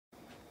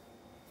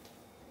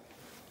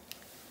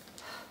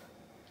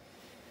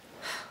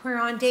We're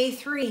on day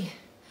 3.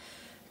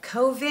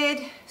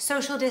 COVID,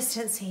 social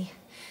distancing.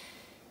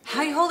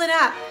 How you holding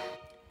up?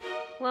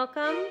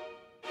 Welcome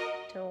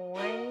to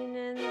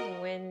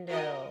Winans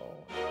window.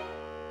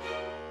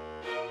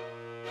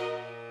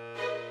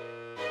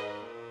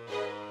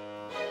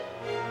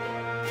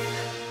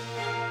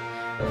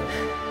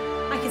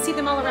 I can see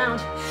them all around.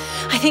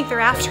 I think they're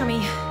after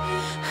me.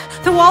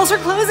 The walls are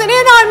closing in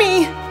on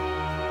me.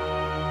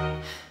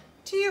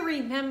 Do you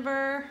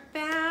remember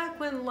back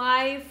when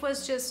life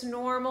was just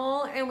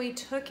normal and we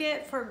took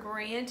it for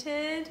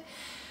granted?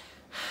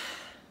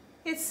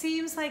 It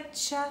seems like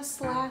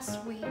just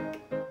last week.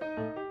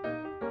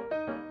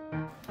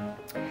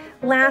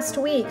 Last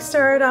week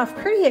started off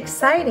pretty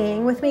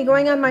exciting with me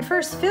going on my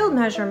first field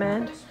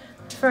measurement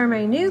for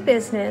my new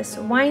business,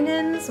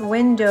 Winans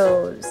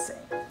Windows.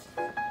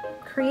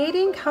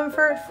 Creating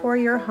comfort for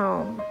your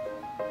home.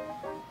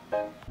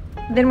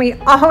 Then we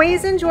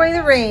always enjoy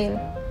the rain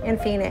in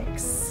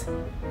Phoenix.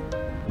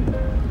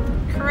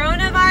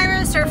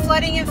 Coronavirus or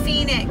flooding in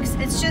Phoenix,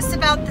 it's just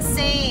about the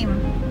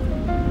same.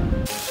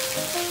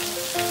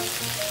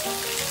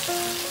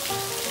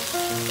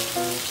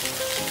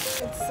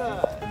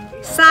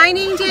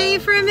 Signing day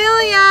for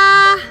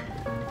Amelia.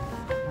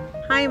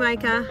 Hi,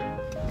 Micah.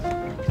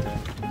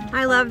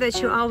 I love that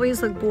you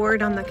always look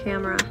bored on the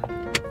camera.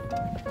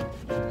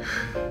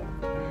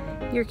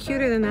 You're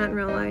cuter than that in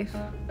real life.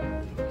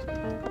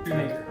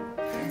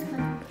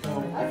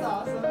 That's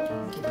awesome.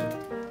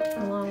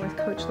 Along with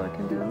Coach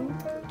Luckenbill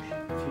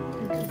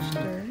and Coach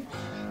Sturge.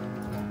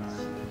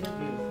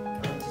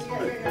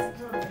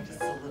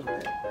 Just a little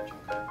bit.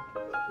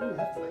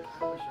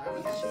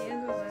 She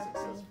is a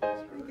lefty.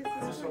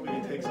 Just so when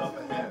he takes off a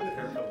hat, the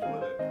hair comes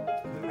with it.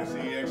 And we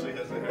see he actually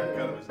has the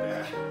haircut of his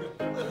dad.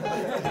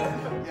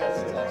 Yes,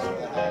 it's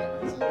actually a hat.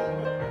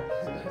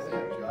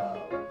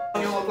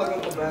 You don't look like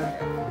Uncle Ben.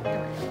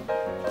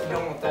 You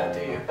don't want that, do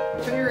you?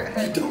 Turn your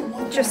head.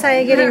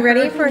 Josiah getting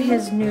ready for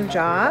his new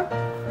job.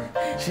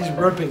 She's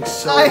ripping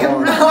so I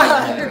am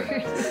not.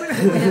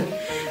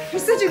 You're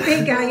such a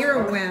big guy,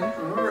 you're a wimp.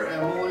 Remember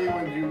Emily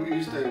when you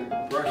used to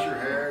brush your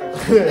hair?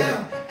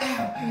 Yeah.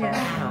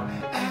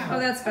 Oh,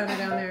 that's better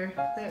down there.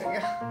 There we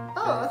go.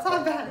 Oh, that's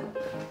not bad.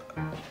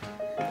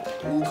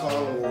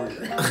 Wukong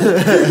warrior.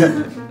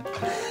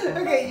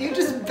 Okay, you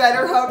just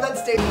better hope that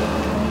stays.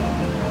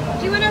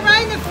 Do you want to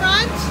ride in the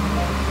front?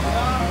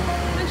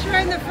 Why don't you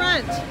ride in the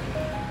front?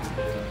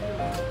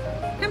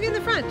 Come get in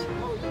the front. Oh,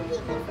 you get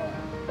in the front.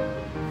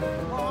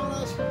 Oh,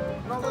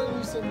 not letting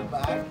you sit in the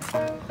back.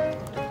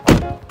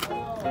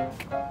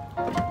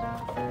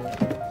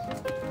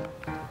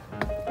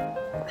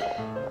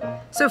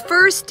 So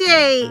first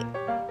day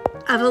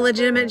of a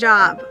legitimate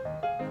job.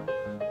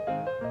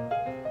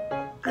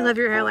 I love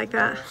your hair like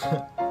that.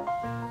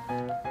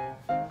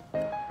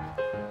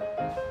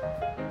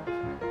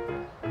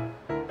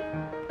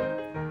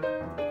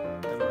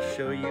 And I'll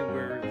show you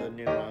where the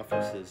new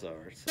offices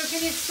are. So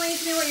can you explain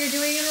to me what you're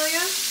doing,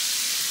 Amelia?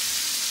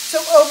 So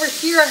over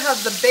here I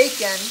have the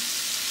bacon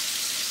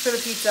for the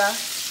pizza.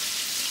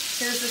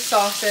 Here's the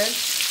sausage.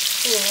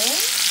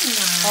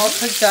 All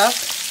cooked up.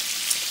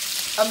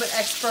 I'm an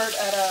expert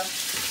at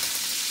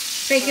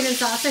Bacon and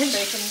sausage?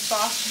 bacon and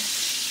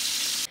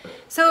sausage.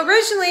 So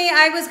originally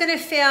I was going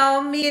to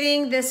film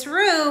getting this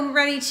room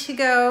ready to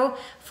go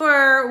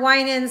for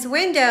Winans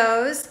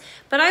Windows,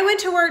 but I went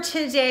to work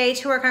today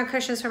to work on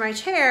cushions for my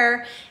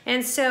chair,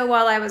 and so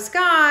while I was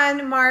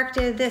gone, Mark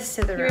did this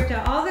to the room. He ripped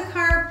out all the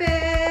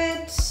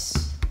carpet,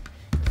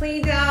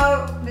 cleaned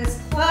out this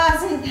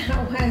closet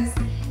that was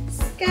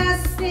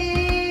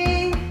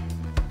disgusting.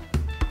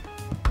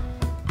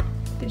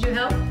 Did you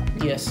help?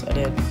 Yes, I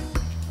did.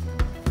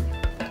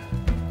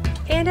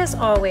 And as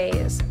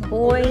always,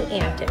 boy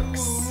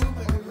antics.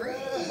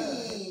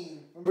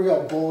 Remember,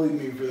 got bullied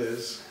me for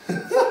this.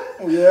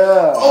 Oh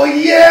yeah. Oh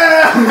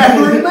yeah! I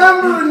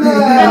remember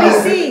now!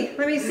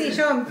 Let me see,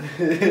 show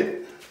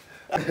him.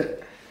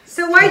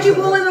 So why'd you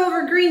pull him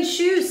over green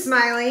shoes,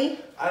 Smiley?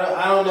 I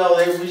don't know.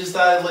 We just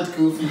thought it looked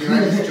goofy and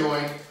I just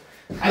joined.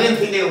 I didn't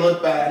think they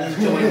looked bad. I just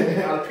joined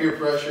out of peer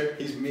pressure.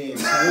 He's mean.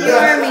 You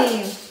are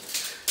mean.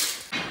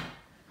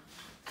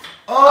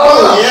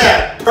 Oh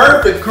yeah!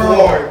 Perfect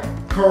form.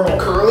 Curl.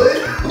 Curl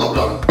it? Hold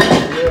on.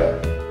 Yeah.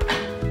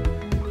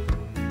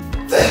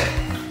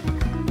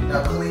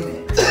 Now clean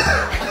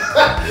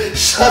it.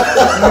 Shut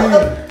up.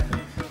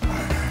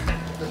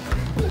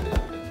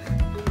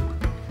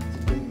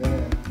 Big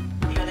man.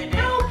 The other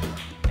day,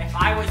 if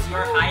I was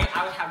your height, I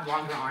would have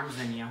longer arms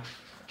than you.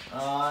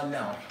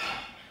 No.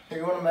 Here,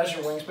 you want to measure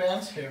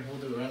wingspans? Here,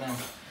 we'll do it right now.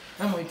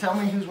 Emily, tell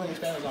me whose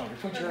wingspan is longer.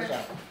 Put yours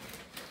out.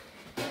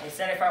 I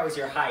said if I was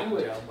your height, Do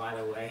it. Joe, by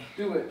the way.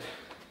 Do it.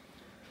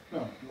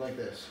 No, like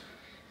this.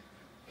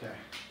 Okay.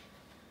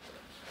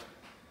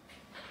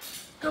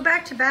 Go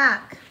back to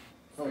back.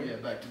 Oh yeah,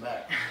 back to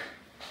back.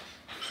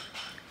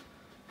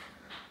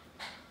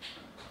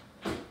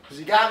 Has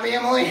he got me,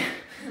 Emily?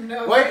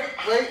 No. Wait.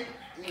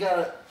 You got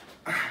it.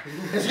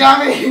 It's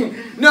got me.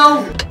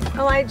 No.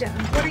 Elijah,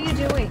 what are you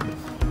doing?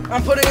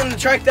 I'm putting in the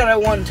trike that I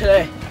won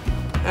today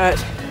at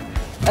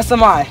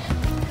SMI.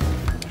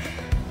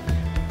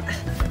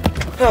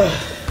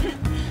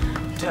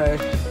 Tired.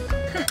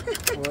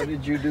 What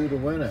did you do to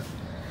win it?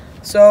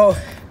 So,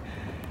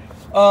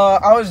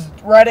 I was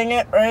writing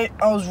it, right?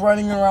 I was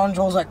running around.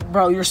 Joel's like,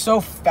 bro, you're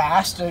so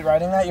fast at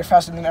writing that. You're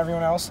faster than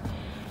everyone else.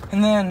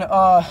 And then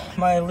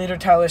my leader,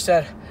 Tyler,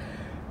 said,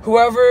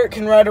 whoever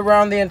can ride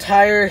around the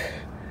entire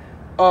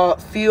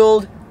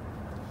field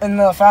in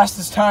the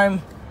fastest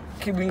time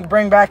can we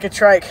bring back a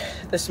trike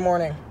this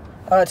morning,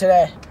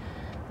 today.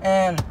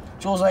 And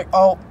Joel's like,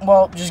 oh,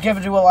 well, just give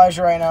it to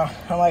Elijah right now.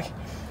 I'm like,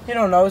 you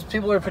don't know,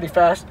 people are pretty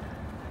fast.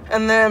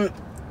 And then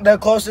the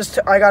closest,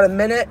 I got a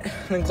minute,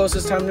 and the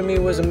closest time to me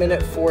was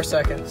 1:04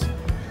 seconds.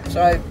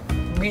 So I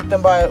beat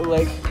them by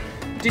like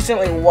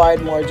decently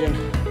wide margin.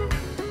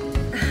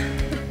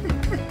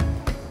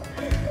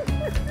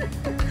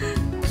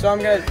 So I'm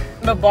gonna,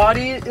 the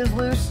body is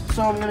loose,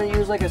 so I'm gonna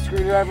use like a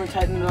screwdriver and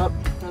tighten it up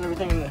and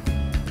everything. And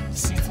the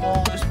seat's a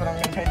little loose, but I'm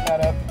gonna tighten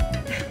that up.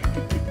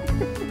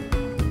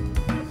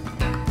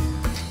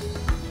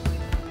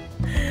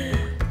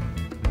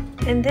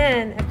 And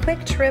then a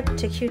quick trip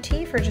to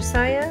QT for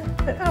Josiah.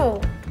 But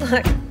oh,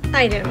 look,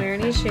 I didn't wear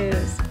any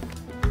shoes.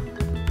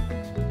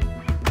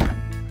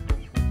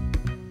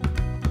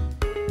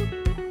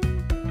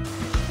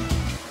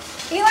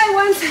 Eli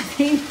won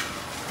something.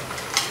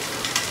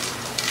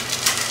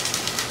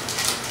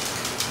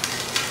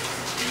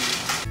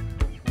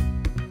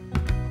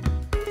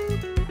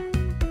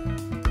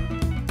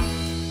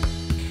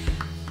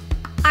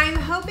 I'm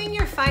hoping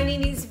you're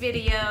finding these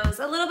videos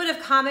a little bit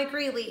of comic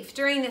relief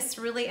during this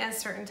really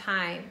uncertain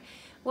time.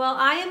 Well,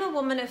 I am a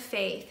woman of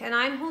faith, and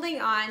I'm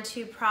holding on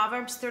to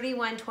Proverbs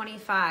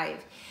 31:25.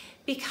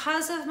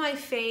 Because of my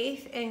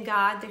faith in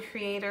God, the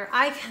Creator,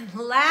 I can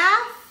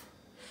laugh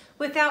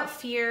without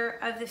fear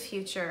of the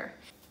future.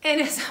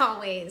 And as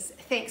always,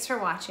 thanks for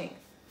watching.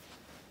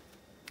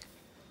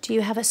 Do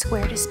you have a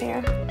square to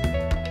spare?